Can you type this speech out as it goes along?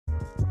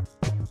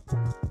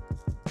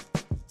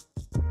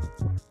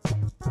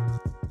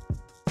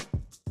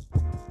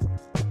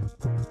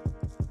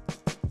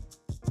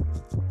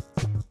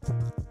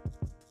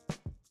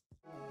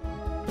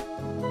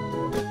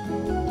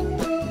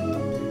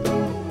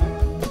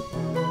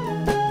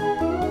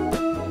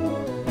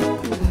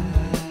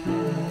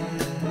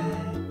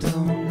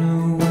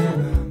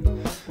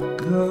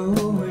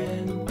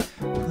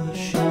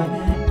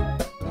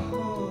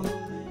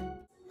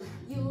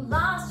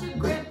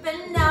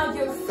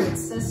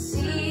lips, I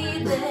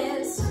see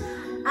this.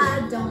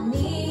 I don't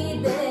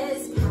need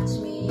this. Catch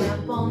me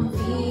up on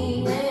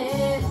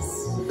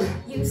Venus.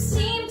 You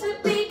seem to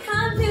be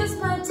confused,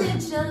 but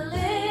did you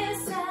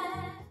listen?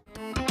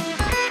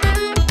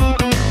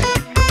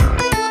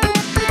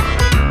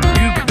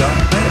 You've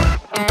done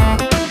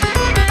that.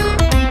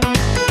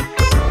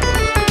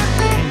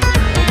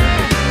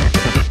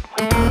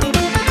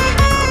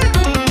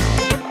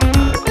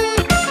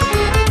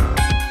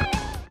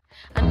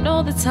 I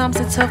know the times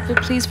are tough,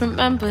 but please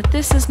remember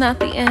this is not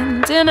the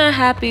end. In a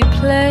happy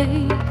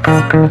place,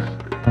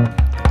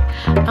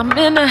 I'm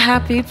in a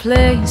happy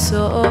place.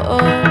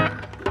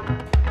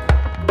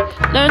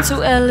 Learn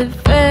to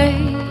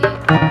elevate.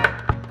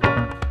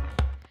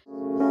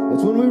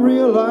 That's when we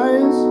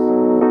realize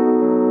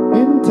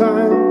in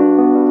time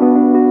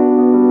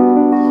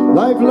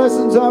life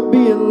lessons are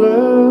being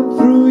learned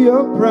through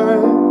your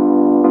pride.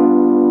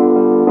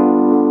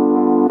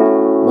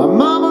 My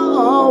mama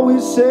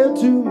always said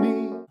to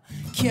me,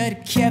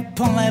 Kid,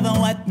 keep on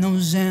living with no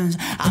sins.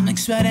 I'm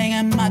exploding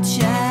in my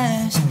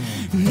chest.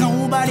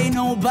 Nobody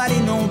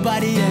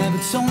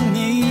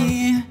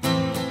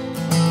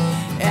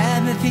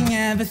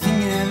ever told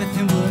me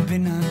everything would be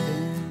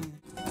nothing.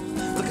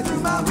 Looking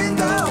through my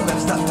window, gotta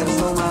stop, gotta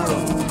slow my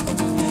roll.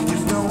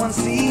 If no one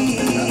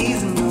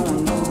sees and no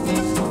one knows,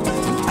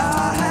 I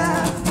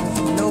have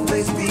no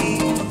place to be.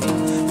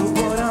 But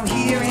what I'm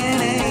hearing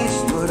ain't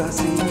just what I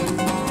see.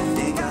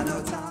 Ain't got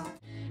no time.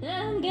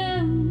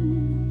 Longer,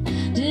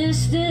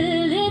 just a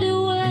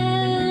little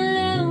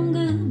while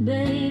longer,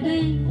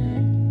 baby.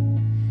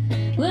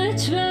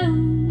 What's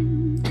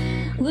wrong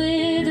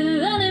with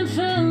running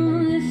from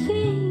the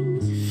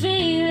things that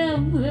feel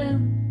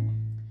wrong?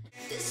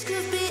 This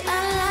could be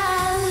our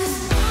lives.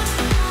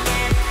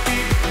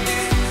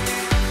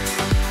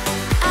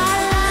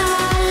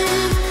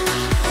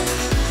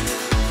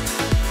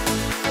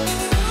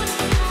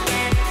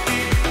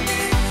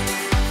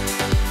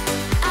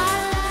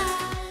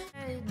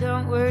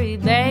 Don't worry,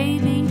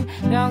 baby,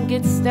 don't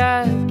get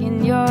stuck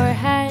in your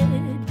head.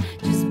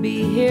 Just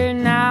be here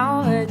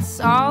now, it's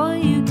all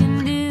you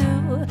can do.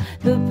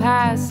 The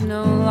past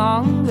no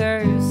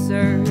longer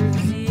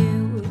serves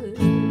you.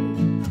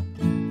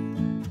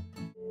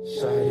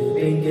 Shawty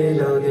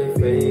thinking I'll get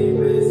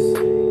famous,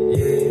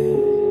 yeah.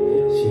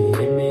 She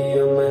hit me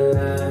on my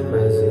line,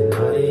 rising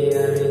all the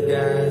other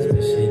guys,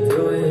 but she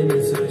doing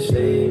it so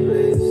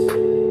shameless,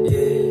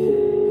 yeah.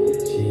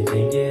 She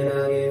thinking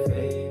I'll get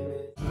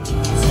famous.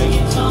 So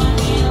you told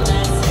me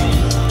listen,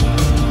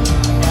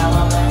 now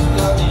I'm letting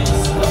go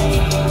this way.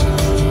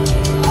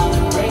 I'll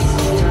embrace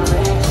the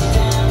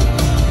direction.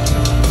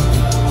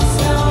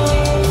 So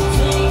it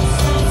takes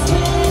some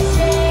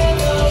twisting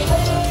away.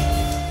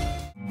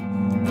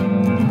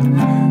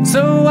 So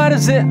why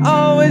does it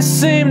always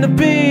seem to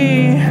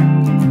be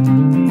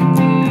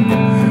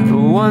the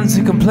ones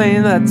who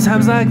complain at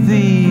times like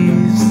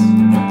these?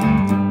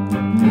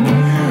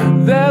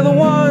 They're the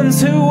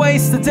ones who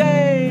waste the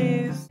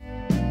days.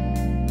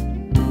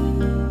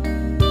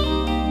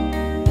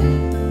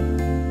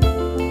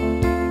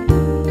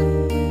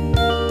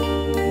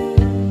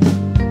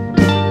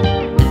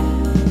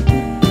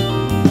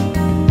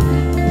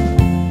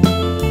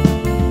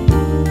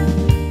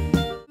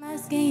 I'm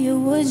asking you,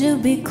 would you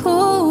be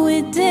cool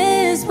with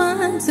this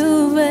one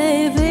too,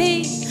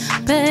 baby?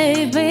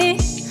 Baby,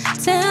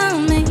 tell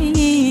me,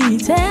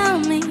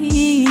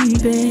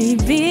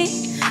 baby,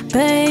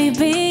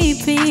 baby,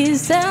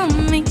 please tell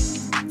me,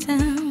 tell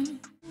me.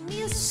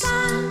 A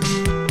sign,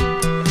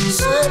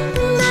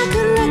 something I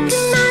could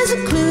recognize, a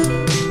clue,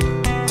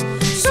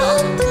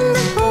 something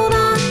to hold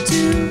on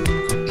to.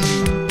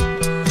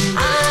 I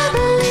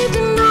believed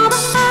in all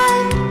the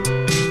hype.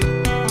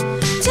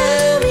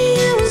 Tell me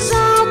it was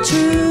all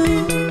true.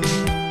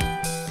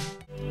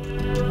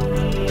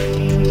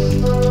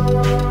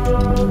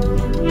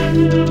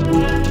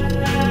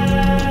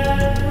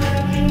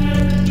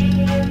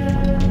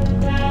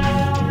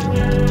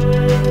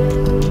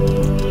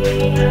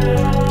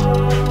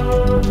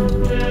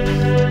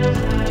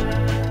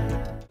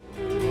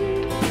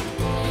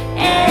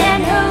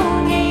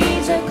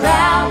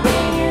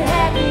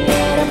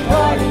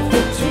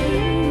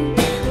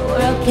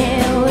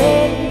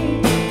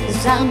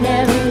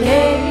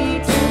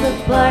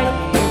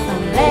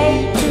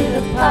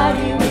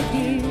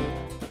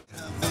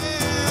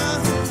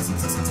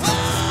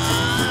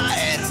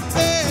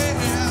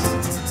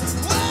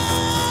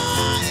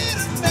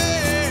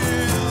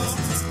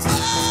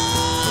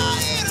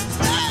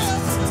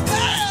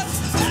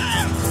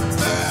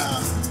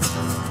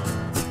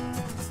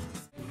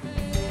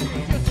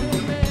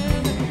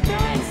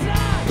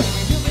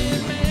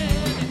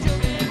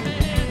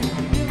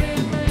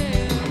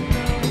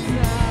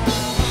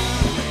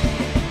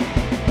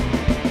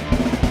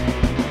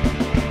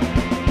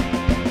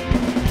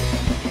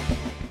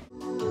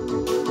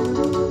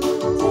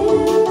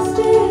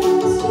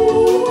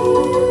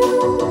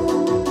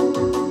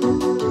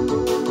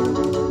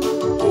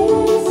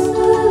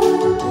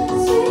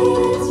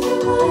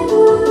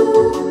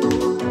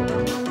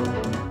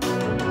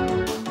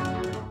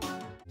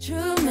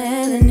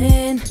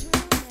 melanin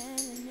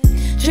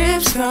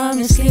drips from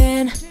your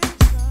skin.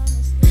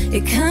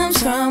 It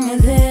comes from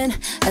within.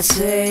 I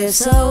swear your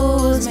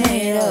soul's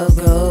made of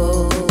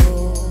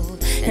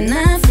gold, and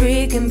I'm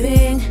freaking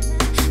being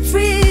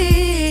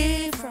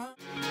free from.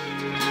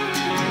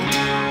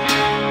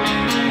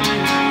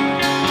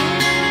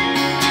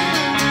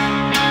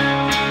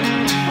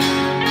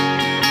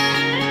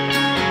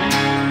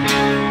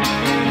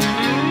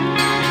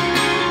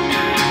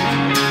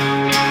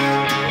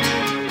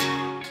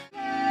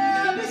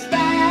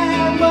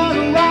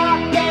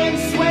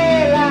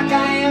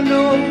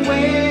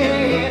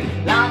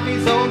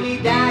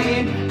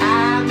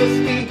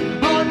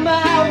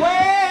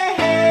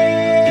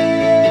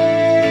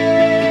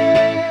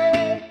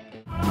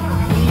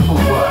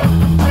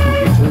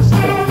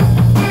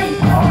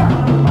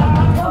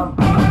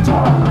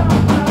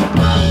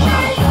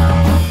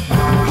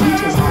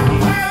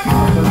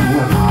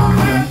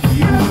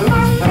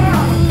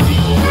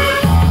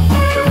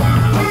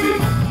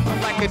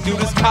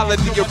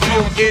 The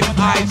real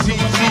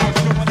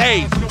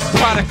N-I-G-G-A,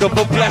 product of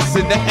a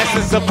blessing, the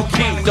essence of a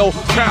king, no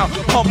crown,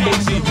 humble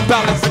G,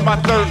 balance in my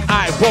third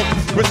eye, won't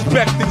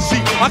respect the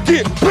G. I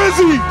get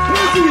busy. You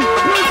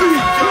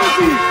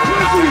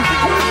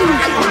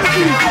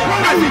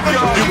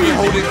can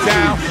hold it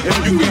down, if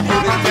you can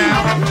hold it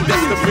down,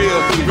 that's the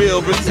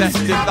real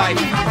retested life.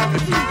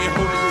 If you can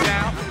hold it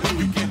down,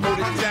 you can hold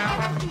it down,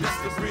 that's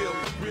the real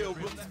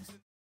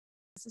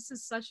This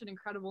is such an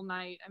incredible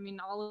night. I mean,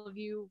 all of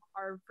you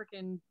are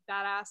freaking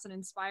badass and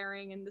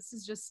inspiring, and this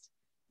is just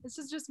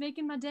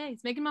making my day.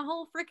 It's making my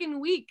whole freaking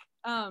week.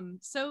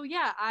 So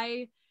yeah,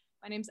 my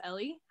name's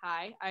Ellie.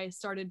 Hi, I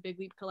started Big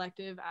Leap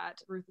Collective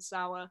at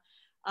Ruthisawa,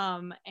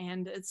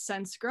 and it's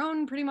since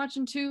grown pretty much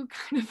into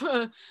kind of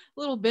a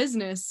little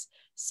business.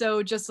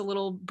 So just a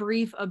little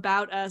brief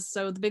about us.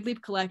 So the Big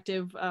Leap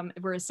Collective,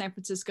 we're a San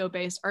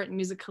Francisco-based art and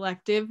music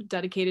collective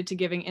dedicated to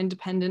giving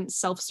independent,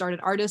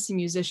 self-started artists and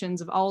musicians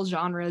of all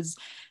genres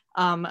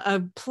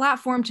a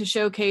platform to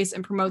showcase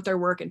and promote their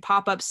work in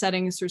pop-up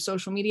settings through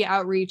social media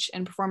outreach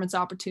and performance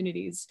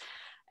opportunities.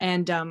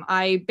 And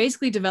I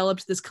basically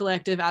developed this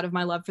collective out of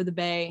my love for the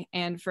Bay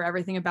and for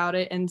everything about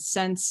it. And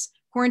since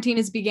quarantine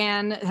has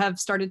began, have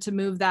started to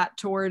move that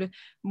toward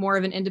more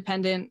of an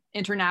independent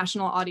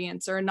international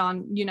audience or a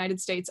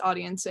non-United States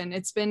audience. And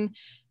it's been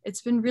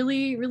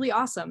really, really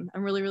awesome.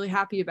 I'm really, really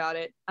happy about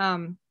it.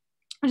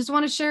 I just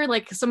want to share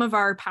like some of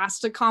our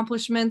past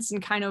accomplishments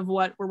and kind of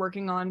what we're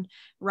working on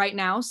right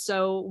now.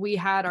 So we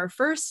had our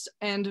first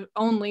and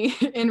only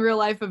in real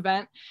life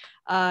event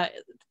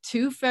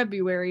 2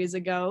 Februaries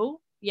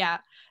ago. Yeah.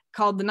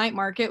 Called The Night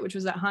Market, which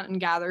was at Hunt and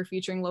Gather,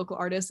 featuring local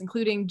artists,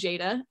 including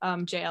Jada,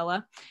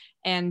 Jayla,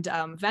 and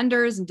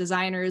vendors and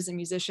designers and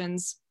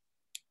musicians.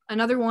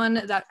 Another one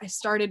that I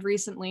started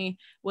recently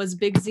was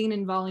Big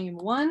Zine Volume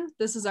 1.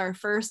 This is our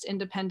first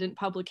independent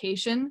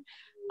publication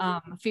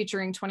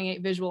featuring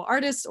 28 visual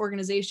artists,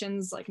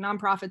 organizations like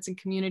nonprofits and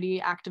community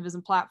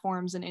activism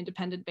platforms and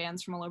independent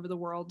bands from all over the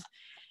world.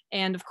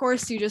 And of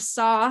course, you just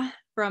saw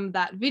from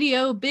that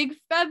video, Big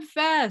Feb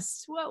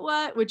Fest,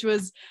 which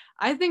was,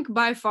 I think,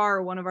 by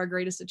far one of our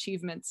greatest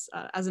achievements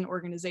as an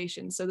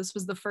organization. So this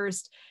was the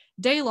first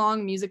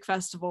day-long music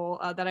festival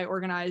that I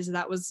organized.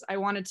 I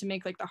wanted to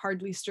make like the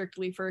Hardly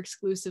Strictly for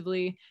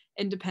exclusively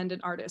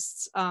independent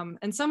artists,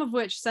 and some of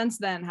which since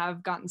then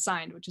have gotten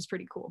signed, which is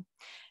pretty cool.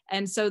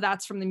 And so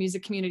that's from the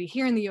music community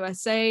here in the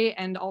USA,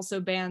 and also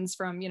bands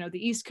from, the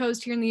East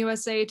Coast here in the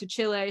USA to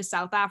Chile,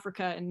 South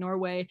Africa, and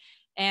Norway.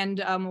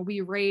 And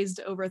we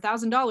raised over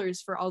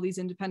 $1,000 for all these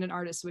independent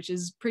artists, which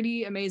is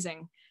pretty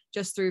amazing,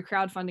 just through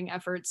crowdfunding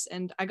efforts.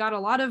 And I got a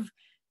lot of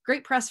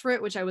great press for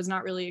it, which I was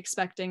not really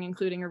expecting,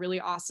 including a really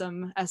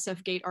awesome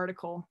SF Gate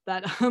article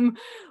that kind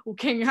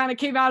of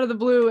came out of the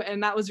blue,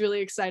 and that was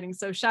really exciting.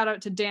 So shout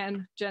out to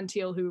Dan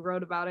Gentile who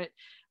wrote about it.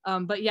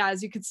 But yeah,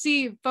 as you could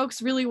see,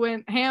 folks really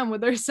went ham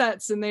with their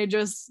sets, and they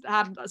just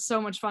had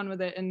so much fun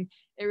with it. And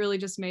it really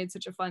just made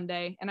such a fun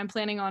day. And I'm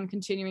planning on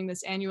continuing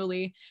this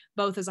annually,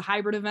 both as a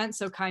hybrid event,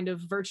 so kind of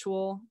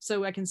virtual,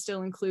 so I can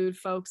still include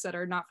folks that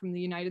are not from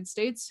the United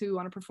States who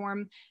want to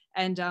perform,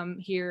 and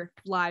here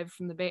live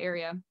from the Bay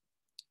Area.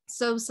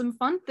 So some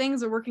fun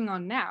things we're working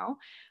on now.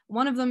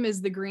 One of them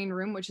is The Green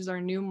Room, which is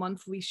our new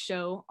monthly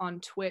show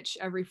on Twitch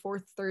every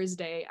 4th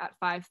Thursday at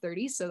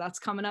 5:30. So that's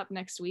coming up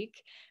next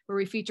week, where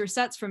we feature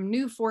sets from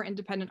 4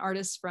 independent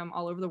artists from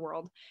all over the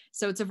world.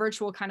 So it's a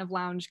virtual kind of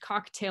lounge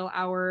cocktail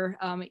hour,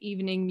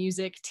 evening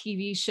music,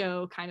 TV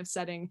show kind of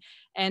setting.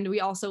 And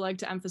we also like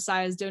to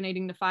emphasize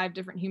donating to 5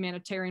 different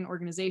humanitarian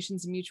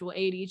organizations and mutual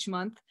aid each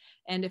month.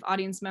 And if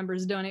audience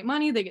members donate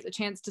money, they get the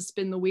chance to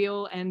spin the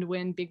wheel and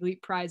win Big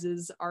Leap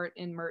prizes, art,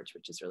 and merch,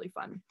 which is really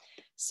fun.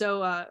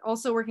 So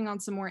also working on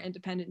some more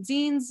independent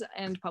zines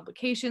and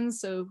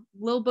publications. So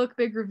Lil Book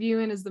Big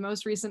Reviewin' is the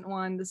most recent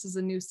one. This is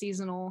a new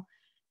seasonal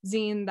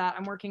zine that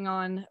I'm working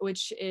on,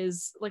 which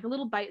is like a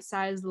little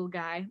bite-sized little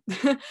guy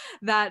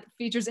that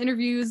features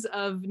interviews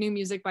of new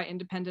music by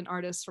independent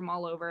artists from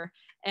all over,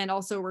 and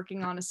also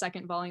working on a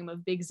second volume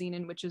of Big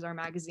Zine, which is our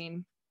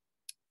magazine.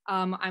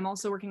 I'm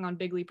also working on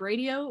Big Leap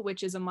Radio,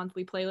 which is a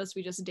monthly playlist.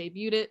 We just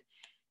debuted it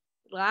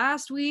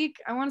last week,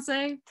 I want to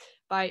say,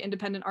 by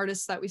independent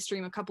artists that we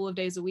stream a couple of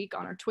days a week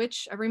on our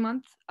Twitch every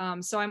month.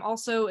 So I'm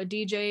also a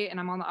DJ and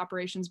I'm on the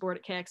operations board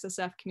at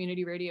KXSF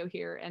Community Radio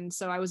here. And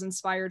so I was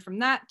inspired from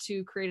that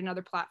to create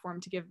another platform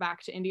to give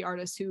back to indie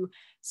artists who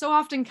so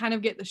often kind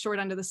of get the short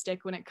end of the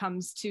stick when it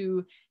comes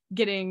to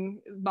getting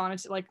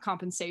like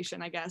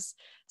compensation, I guess.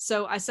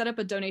 So I set up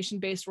a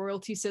donation-based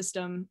royalty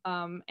system,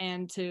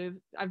 and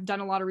I've done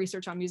a lot of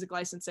research on music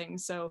licensing.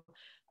 So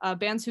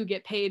bands who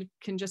get paid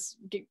can just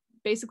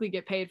basically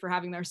get paid for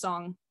having their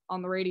song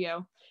on the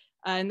radio.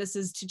 And this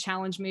is to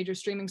challenge major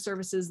streaming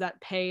services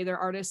that pay their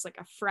artists like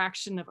a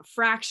fraction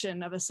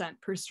of a cent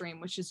per stream,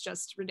 which is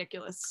just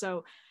ridiculous.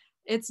 So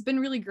it's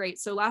been really great.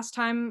 So last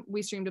time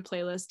we streamed a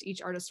playlist,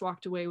 each artist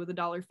walked away with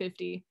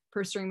 $1.50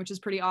 per stream, which is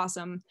pretty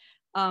awesome.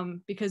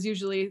 Because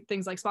usually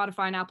things like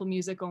Spotify and Apple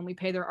Music only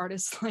pay their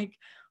artists like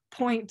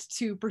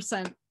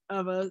 0.2%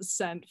 of a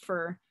cent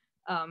for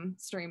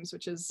streams,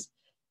 which is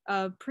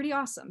pretty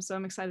awesome. So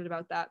I'm excited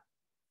about that.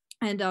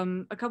 And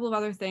a couple of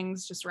other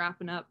things just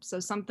wrapping up. So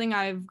something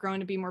I've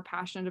grown to be more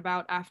passionate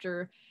about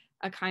after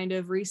a kind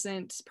of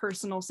recent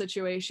personal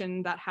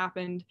situation that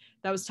happened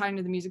that was tied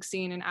into the music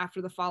scene and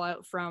after the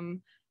fallout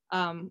from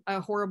a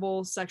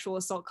horrible sexual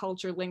assault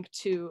culture linked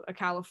to a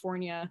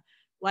California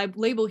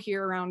label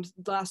here around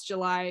last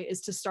July, is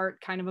to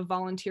start kind of a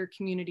volunteer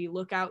community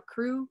lookout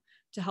crew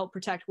to help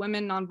protect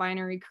women,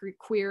 non-binary,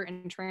 queer,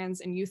 and trans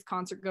and youth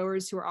concert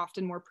goers who are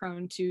often more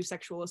prone to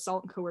sexual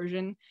assault and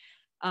coercion.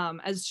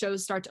 As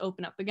shows start to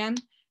open up again,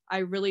 I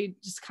really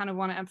just kind of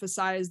want to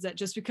emphasize that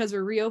just because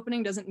we're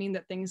reopening doesn't mean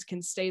that things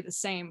can stay the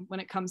same when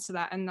it comes to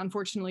that. And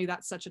unfortunately,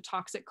 that's such a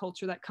toxic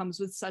culture that comes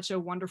with such a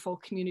wonderful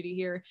community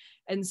here.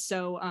 And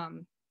so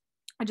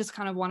I just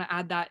kind of want to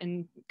add that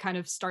and kind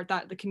of start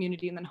that in the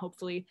community and then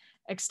hopefully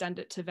extend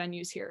it to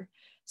venues here.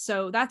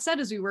 So that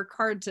said, as we work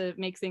hard to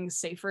make things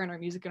safer in our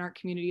music and art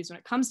communities when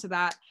it comes to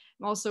that,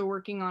 I'm also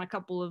working on a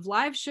couple of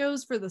live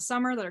shows for the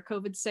summer that are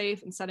COVID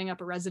safe and setting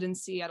up a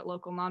residency at a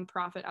local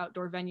nonprofit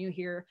outdoor venue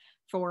here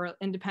for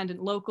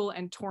independent local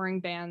and touring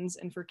bands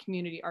and for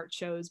community art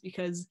shows,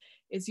 because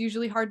it's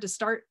usually hard to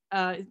start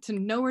to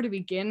know where to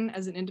begin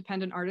as an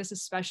independent artist,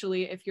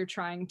 especially if you're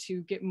trying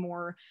to get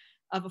more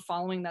of a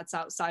following that's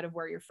outside of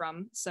where you're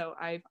from. So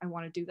I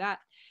want to do that.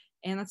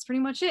 And that's pretty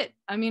much it.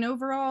 I mean,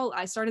 overall,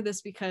 I started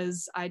this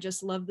because I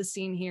just love the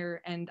scene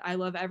here and I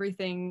love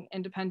everything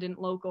independent,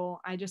 local.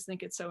 I just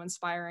think it's so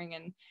inspiring.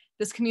 And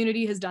this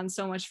community has done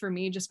so much for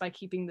me just by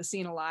keeping the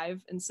scene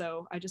alive. And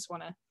so I just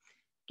want to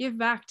give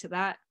back to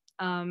that.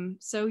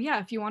 So yeah,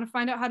 if you want to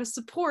find out how to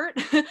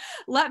support,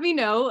 let me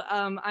know.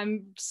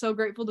 I'm so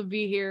grateful to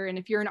be here. And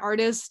if you're an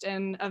artist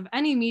and of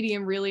any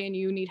medium really, and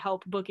you need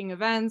help booking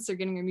events or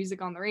getting your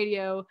music on the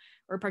radio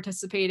or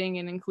participating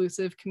in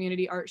inclusive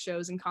community art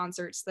shows and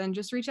concerts, then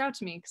just reach out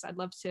to me because I'd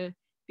love to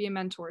be a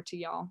mentor to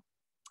y'all.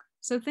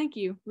 So thank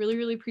you. Really,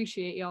 really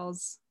appreciate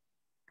y'all's